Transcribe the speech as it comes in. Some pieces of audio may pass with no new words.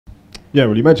Yeah,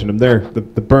 well, you mentioned him there, the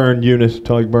Beirne unit,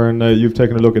 Tadhg Beirne. You've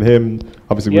taken a look at him.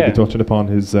 Obviously, we'll be touching upon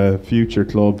his future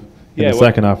club in the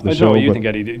second half of the show. I don't know what you think,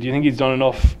 Eddie. Do you think he's done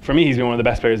enough? For me, he's been one of the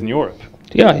best players in Europe.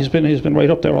 Yeah, he's been right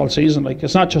up there all season. Like,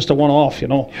 it's not just a one-off, you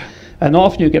know. Yeah. And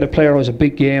often you get a player who has a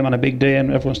big game and a big day,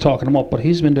 and everyone's talking him up. But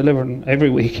he's been delivering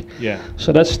every week. Yeah.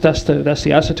 So that's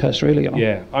the acid test, really. You know?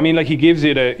 Yeah. I mean, like he gives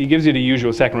you the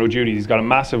usual second row duties. He's got a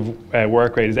massive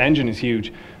work rate. His engine is huge,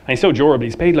 and he's so durable.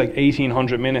 He's played like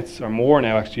 1,800 minutes or more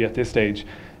now, actually, at this stage,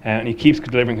 and he keeps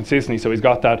delivering consistently. So he's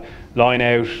got that line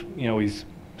out. You know, he's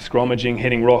scrummaging,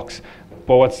 hitting rucks.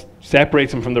 But what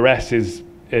separates him from the rest is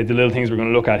the little things we're going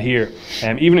to look at here.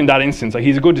 Even in that instance, like,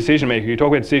 he's a good decision maker. You talk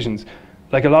about decisions.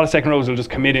 Like, a lot of second rows will just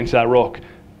commit into that ruck.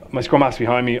 My scrum half's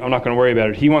behind me, I'm not going to worry about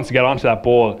it. He wants to get onto that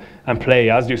ball and play,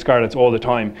 as do Scarlets all the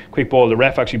time. Quick ball, the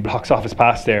ref actually blocks off his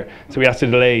pass there, so he has to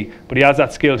delay. But he has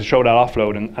that skill to show that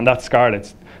offload, and that's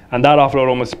Scarlets. And that offload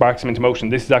almost sparks him into motion.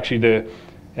 This is actually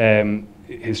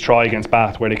his try against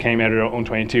Bath, where they came out of their own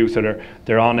 22, so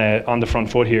they're on the front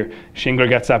foot here. Shingler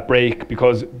gets that break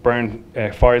because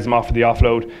Beirne fires him off for the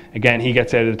offload. Again, he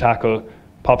gets out of the tackle,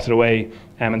 pops it away,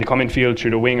 and they come in field through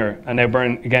the winger. And now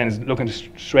Beirne, again, is looking to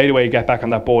straight away get back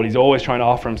on that ball. He's always trying to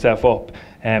offer himself up.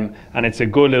 And it's a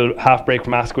good little half break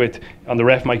from Asquith. On the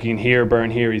ref mic, you can hear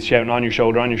Beirne here. He's shouting, on your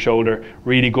shoulder.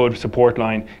 Really good support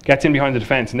line. Gets in behind the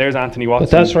defence, and there's Anthony Watson.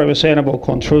 But that's what I was saying about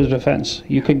going through the defence.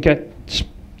 You can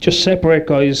just separate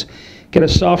guys, get a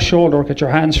soft shoulder, get your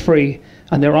hands free,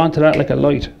 and they're onto that like a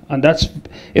light. And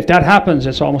if that happens,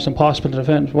 it's almost impossible to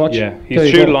defend. Watch. Yeah, he's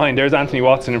through the line. There's Anthony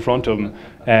Watson in front of him.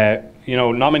 You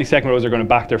know, not many second rows are going to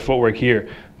back their footwork here,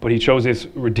 but he chose this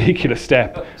ridiculous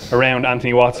step around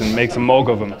Anthony Watson, makes a mug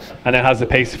of him, and then has the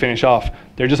pace to finish off.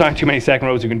 There just aren't too many second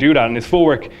rows who can do that, and his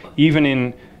footwork, even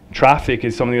in traffic,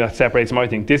 is something that separates him, I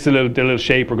think. This is the little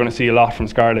shape we're going to see a lot from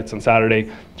Scarlets on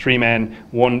Saturday. 3 men,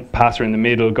 1 passer in the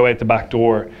middle, go out the back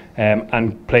door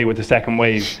and play with the second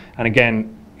wave. And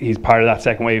again, he's part of that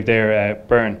second wave there,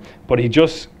 Beirne. But he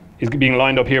just is being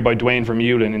lined up here by Dwayne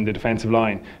Vermeulen in the defensive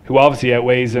line, who obviously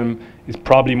outweighs him, is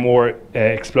probably more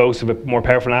explosive, a more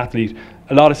powerful athlete.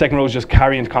 A lot of second rows just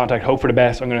carry into contact, hope for the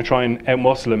best, I'm going to try and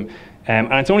outmuscle him.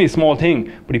 And it's only a small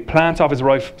thing, but he plants off his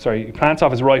right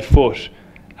foot,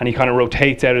 and he kind of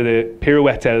pirouettes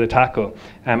out of the tackle,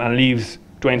 and leaves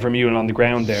Dwayne Vermeulen on the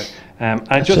ground there. And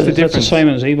it's just the difference. That's a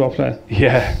Simon Zebo play.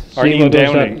 Yeah, or Ian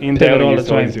Downing. Ian Downing used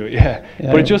to always do it. Yeah.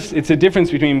 But it's a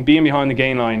difference between being behind the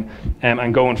gain line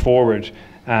and going forward.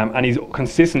 And he's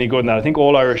consistently good in that. I think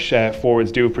all Irish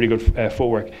forwards do pretty good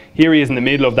footwork. Here he is in the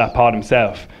middle of that pod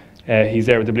himself. He's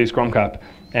there with the blue scrum cap,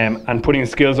 and putting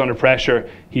his skills under pressure.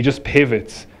 He just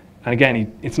pivots. And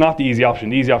again, it's not the easy option.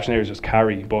 The easy option there is just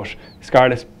carry. But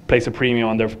Scarlets place a premium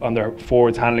on their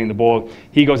forwards handling the ball.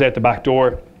 He goes out the back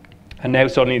door, and now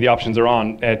suddenly the options are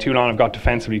on. Toulon have got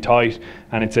defensively tight,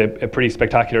 and it's a pretty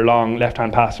spectacular long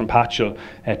left-hand pass from Patchell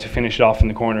to finish it off in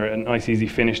the corner. A nice easy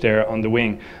finish there on the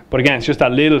wing. But again, it's just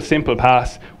that little simple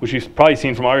pass, which we've probably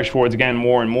seen from Irish forwards again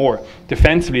more and more.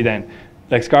 Defensively then,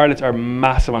 like, Scarlets are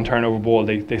massive on turnover ball.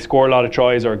 They score a lot of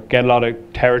tries or get a lot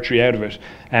of territory out of it.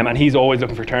 And he's always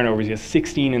looking for turnovers. He has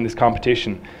 16 in this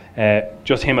competition,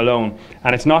 just him alone.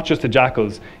 And it's not just the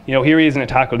Jackals. You know, here he is in a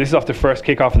tackle. This is off the first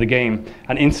kick-off of the game.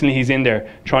 And instantly he's in there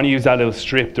trying to use that little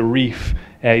strip, the reef.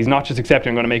 He's not just accepting,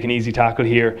 I'm going to make an easy tackle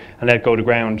here and let it go to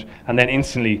ground. And then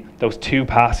instantly, those 2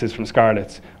 passes from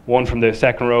Scarlets, one from the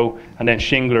second row and then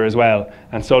Shingler as well.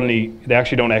 And suddenly, they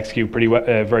actually don't execute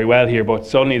very well here, but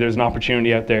suddenly there's an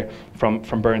opportunity out there from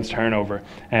Beirne's turnover.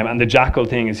 And the Jackal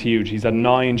thing is huge. He's had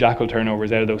 9 Jackal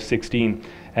turnovers out of those 16.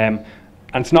 And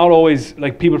it's not always,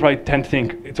 like, people probably tend to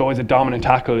think it's always a dominant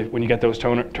tackle when you get those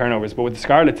turnovers, but with the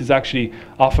Scarlets, it's actually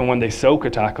often when they soak a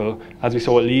tackle, as we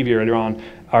saw at Levy earlier on,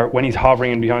 or when he's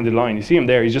hovering in behind the line. You see him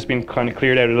there, he's just been kind of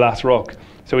cleared out of the last ruck.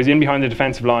 So he's in behind the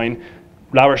defensive line.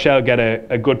 La Rochelle get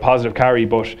a good positive carry,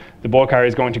 but the ball carrier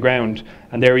is going to ground,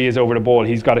 and there he is over the ball.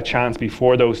 He's got a chance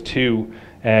before those 2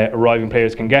 arriving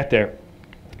players can get there.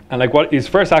 And like, what his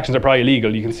first actions are probably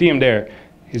illegal. You can see him there.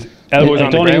 His elbows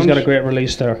on the ground. I don't think he's got a great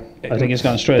release there. I think he's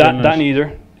gone straight in. That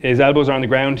neither. His elbows are on the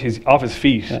ground. He's off his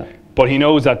feet. Yeah. But he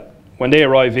knows that when they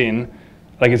arrive in,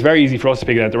 like, it's very easy for us to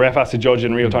pick it out. The ref has to judge it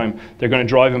in real time. They're going to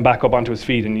drive him back up onto his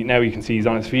feet, and now you can see he's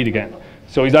on his feet again.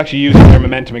 So he's actually using their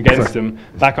momentum against him,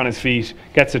 back on his feet,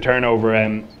 gets the turnover,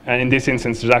 and in this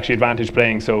instance there's actually advantage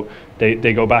playing, so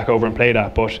they go back over and play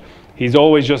that. But he's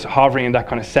always just hovering in that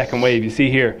kind of second wave. You see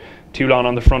here, Toulon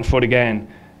on the front foot again,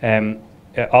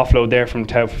 offload there from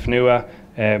Taufnua,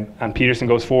 and Peterson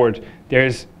goes forward. There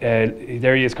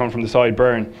he is coming from the side,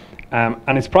 Beirne.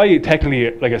 And it's probably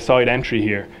technically like a side entry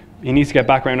here, he needs to get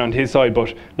back around on his side.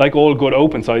 But like all good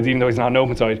open sides, even though he's not an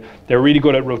open side, they're really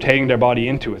good at rotating their body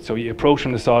into it. So you approach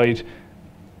from the side,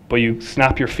 but you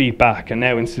snap your feet back, and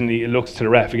now instantly it looks to the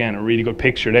ref again, a really good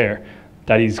picture there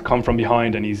that he's come from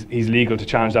behind and he's legal to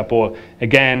challenge that ball.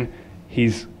 Again,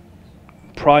 he's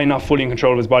probably not fully in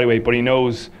control of his body weight, but he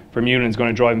knows Vermeulen's going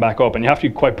to drive him back up, and you have to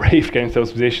be quite brave getting into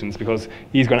those positions because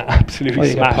he's going to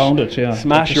absolutely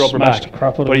smash your upper back.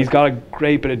 But he's got a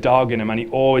great bit of dog in him, and he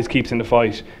always keeps in the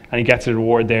fight, and he gets a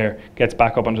reward there, gets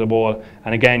back up onto the ball,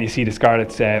 and again you see the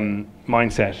Scarlets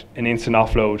mindset, an instant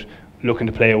offload, looking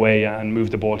to play away and move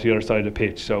the ball to the other side of the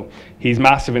pitch. So he's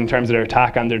massive in terms of their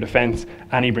attack and their defence,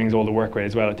 and he brings all the work rate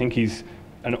as well. I think he's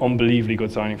an unbelievably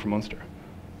good signing for Munster.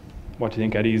 What do you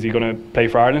think, Eddie? Is he going to play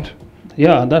for Ireland?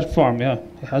 Yeah, in that form, yeah.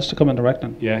 He has to come into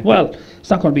reckoning. Yeah. Well, it's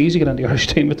not going to be easy getting the Irish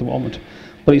team at the moment.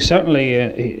 But he's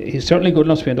certainly good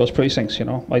enough to be in those precincts, you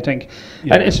know, I think.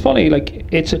 Yeah. And it's funny, like,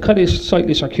 it's a kind of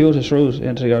slightly circuitous route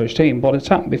into the Irish team, but it's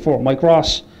happened before. Mike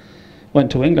Ross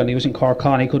went to England. He was in Cork,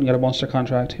 he couldn't get a Munster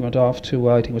contract. He went off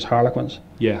to, I think it was Harlequins.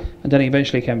 Yeah. And then he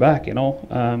eventually came back, you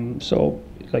know. So,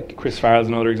 like... Chris Farrell's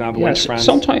another example. Yes,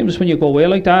 sometimes when you go away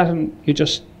like that and you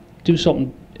just do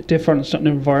something different, certain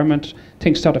environment,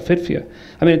 things start to fit for you.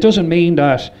 I mean, it doesn't mean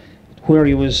that where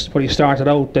he started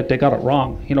out that they got it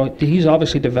wrong. You know, he's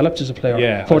obviously developed as a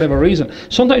player for whatever reason.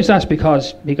 Sometimes that's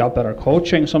because he got better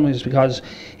coaching. Sometimes it's because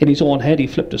in his own head he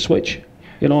flipped a switch.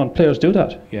 You know, and players do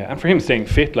that. Yeah, and for him staying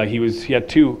fit, like he had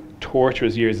 2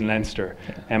 torturous years in Leinster.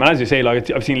 And as you say,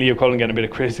 like I've seen Leo Cullen get a bit of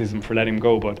criticism for letting him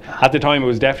go, but at the time it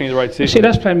was definitely the right decision. You see,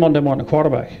 that's playing Monday morning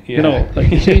quarterback. Yeah. You know,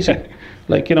 like it's easy.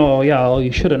 Like, you know,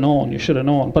 you should have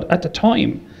known. But at the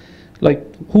time, like,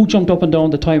 who jumped up and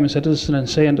down the time and said this is an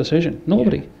insane decision?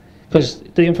 Nobody. Because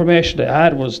the information they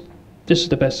had was this is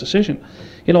the best decision.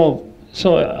 You know,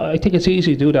 so I think it's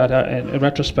easy to do that in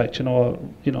retrospect, you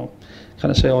know,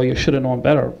 kind of say, oh, you should have known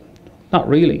better. Not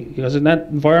really, because in that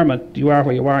environment, you are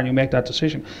where you are and you make that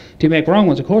decision. Do you make wrong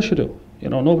ones? Of course you do. You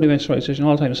know, nobody makes the right decision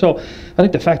all the time. So I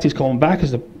think the fact he's coming back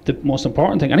is the most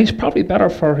important thing. And he's probably better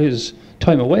for his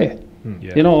time away.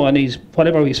 You know, and he's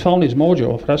found his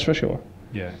mojo, that's for sure.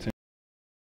 Yeah.